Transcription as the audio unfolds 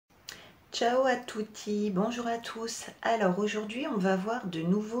Ciao à tutti, bonjour à tous. Alors aujourd'hui on va voir de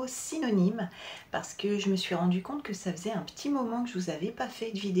nouveaux synonymes parce que je me suis rendu compte que ça faisait un petit moment que je vous avais pas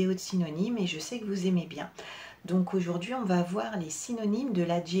fait de vidéo de synonymes et je sais que vous aimez bien. Donc aujourd'hui on va voir les synonymes de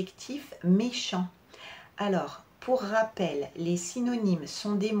l'adjectif méchant. Alors pour rappel, les synonymes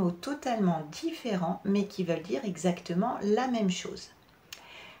sont des mots totalement différents mais qui veulent dire exactement la même chose.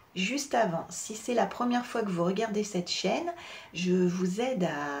 Juste avant, si c'est la première fois que vous regardez cette chaîne, je vous aide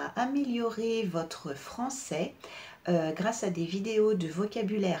à améliorer votre français grâce à des vidéos de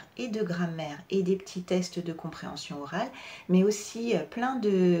vocabulaire et de grammaire et des petits tests de compréhension orale, mais aussi plein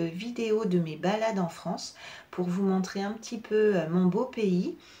de vidéos de mes balades en France pour vous montrer un petit peu mon beau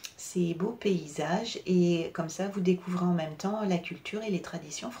pays, ses beaux paysages, et comme ça vous découvrez en même temps la culture et les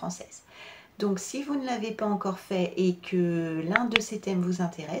traditions françaises. Donc si vous ne l'avez pas encore fait et que l'un de ces thèmes vous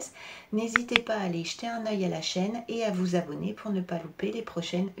intéresse, n'hésitez pas à aller jeter un œil à la chaîne et à vous abonner pour ne pas louper les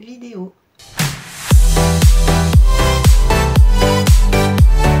prochaines vidéos.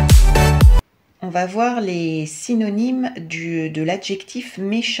 On va voir les synonymes de l'adjectif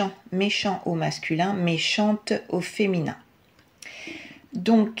méchant. Méchant au masculin, méchante au féminin.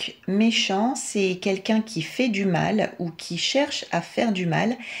 Donc, méchant, c'est quelqu'un qui fait du mal ou qui cherche à faire du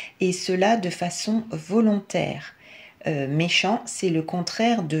mal, et cela de façon volontaire. Méchant, c'est le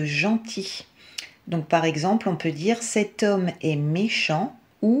contraire de gentil. Donc, par exemple, on peut dire « cet homme est méchant »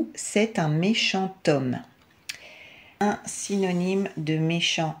 ou « c'est un méchant homme ». Un synonyme de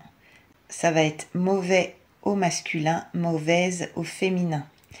méchant, ça va être mauvais au masculin, mauvaise au féminin.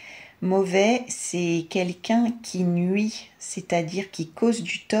 Mauvais, c'est quelqu'un qui nuit, c'est-à-dire qui cause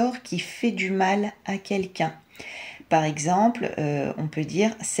du tort, qui fait du mal à quelqu'un. Par exemple, on peut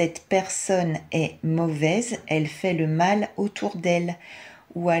dire « cette personne est mauvaise, elle fait le mal autour d'elle ».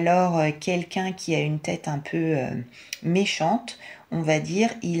 Ou alors, quelqu'un qui a une tête un peu méchante, on va dire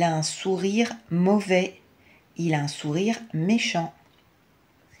 « il a un sourire mauvais », il a un sourire méchant.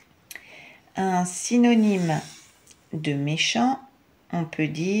 Un synonyme de méchant, on peut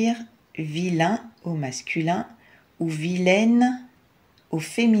dire vilain au masculin ou vilaine au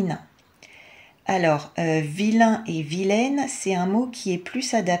féminin. Alors, vilain et vilaine, c'est un mot qui est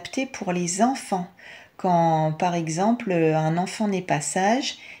plus adapté pour les enfants. Quand, par exemple, un enfant n'est pas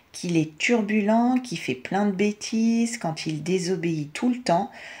sage, qu'il est turbulent, qu'il fait plein de bêtises, quand il désobéit tout le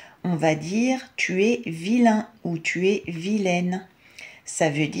temps, on va dire « tu es vilain » ou « tu es vilaine ». Ça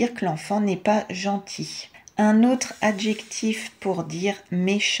veut dire que l'enfant n'est pas gentil. Un autre adjectif pour dire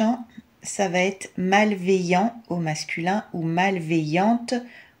méchant, ça va être malveillant au masculin ou malveillante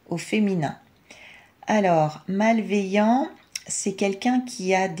au féminin. Alors, malveillant, c'est quelqu'un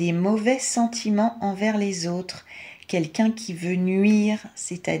qui a des mauvais sentiments envers les autres, quelqu'un qui veut nuire,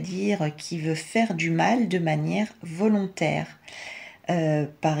 c'est-à-dire qui veut faire du mal de manière volontaire.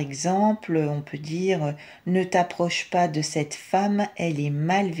 Par exemple, on peut dire « ne t'approche pas de cette femme, elle est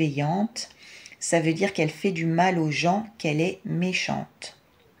malveillante ». Ça veut dire qu'elle fait du mal aux gens, qu'elle est méchante.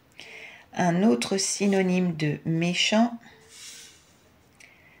 Un autre synonyme de méchant,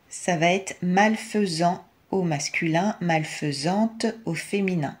 ça va être malfaisant au masculin, malfaisante au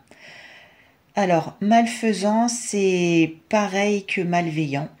féminin. Alors, malfaisant, c'est pareil que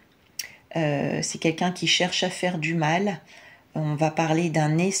malveillant. C'est quelqu'un qui cherche à faire du mal. On va parler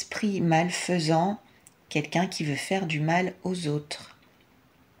d'un esprit malfaisant, quelqu'un qui veut faire du mal aux autres.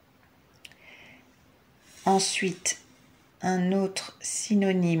 Ensuite, un autre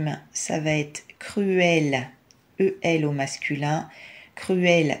synonyme, ça va être cruel, EL au masculin,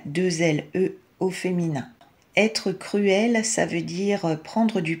 cruel, 2LE au féminin. Être cruel, ça veut dire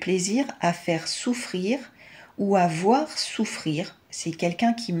prendre du plaisir à faire souffrir ou à voir souffrir. C'est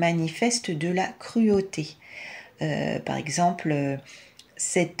quelqu'un qui manifeste de la cruauté. Par exemple,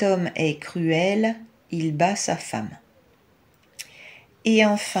 cet homme est cruel, il bat sa femme. Et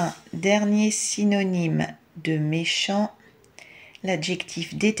enfin, dernier synonyme de méchant,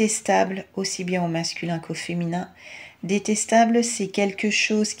 l'adjectif détestable, aussi bien au masculin qu'au féminin. Détestable, c'est quelque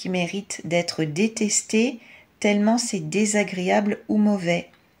chose qui mérite d'être détesté, tellement c'est désagréable ou mauvais.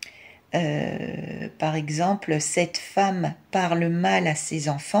 Par exemple, cette femme parle mal à ses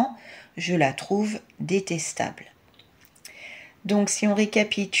enfants, je la trouve détestable. Donc si on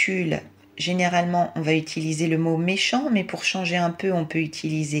récapitule, généralement on va utiliser le mot méchant, mais pour changer un peu on peut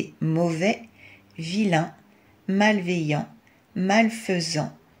utiliser mauvais, vilain, malveillant,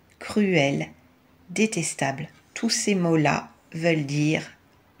 malfaisant, cruel, détestable. Tous ces mots-là veulent dire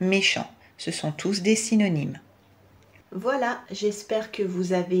méchant. Ce sont tous des synonymes. Voilà, j'espère que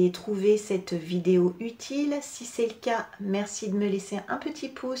vous avez trouvé cette vidéo utile. Si c'est le cas, merci de me laisser un petit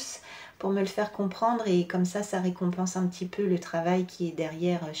pouce pour me le faire comprendre et comme ça récompense un petit peu le travail qui est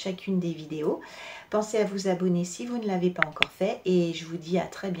derrière chacune des vidéos. Pensez à vous abonner si vous ne l'avez pas encore fait et je vous dis à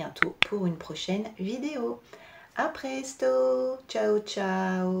très bientôt pour une prochaine vidéo. A presto, ciao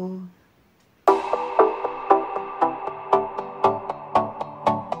ciao.